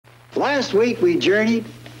Last week we journeyed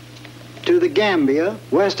to the Gambia,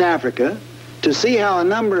 West Africa, to see how a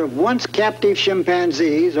number of once captive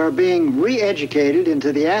chimpanzees are being re-educated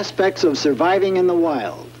into the aspects of surviving in the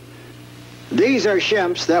wild. These are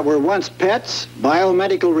chimps that were once pets,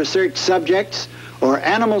 biomedical research subjects, or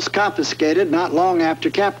animals confiscated not long after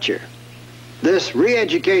capture. This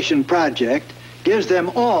re-education project gives them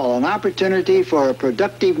all an opportunity for a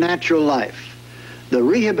productive natural life. The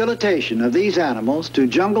rehabilitation of these animals to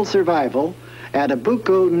jungle survival at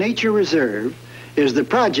Abuko Nature Reserve is the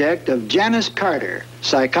project of Janice Carter,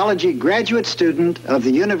 psychology graduate student of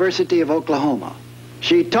the University of Oklahoma.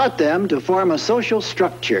 She taught them to form a social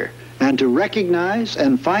structure and to recognize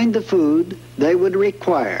and find the food they would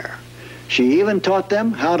require. She even taught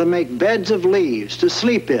them how to make beds of leaves to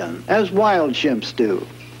sleep in, as wild chimps do.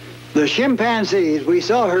 The chimpanzees we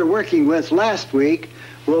saw her working with last week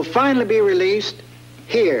will finally be released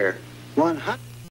here, 100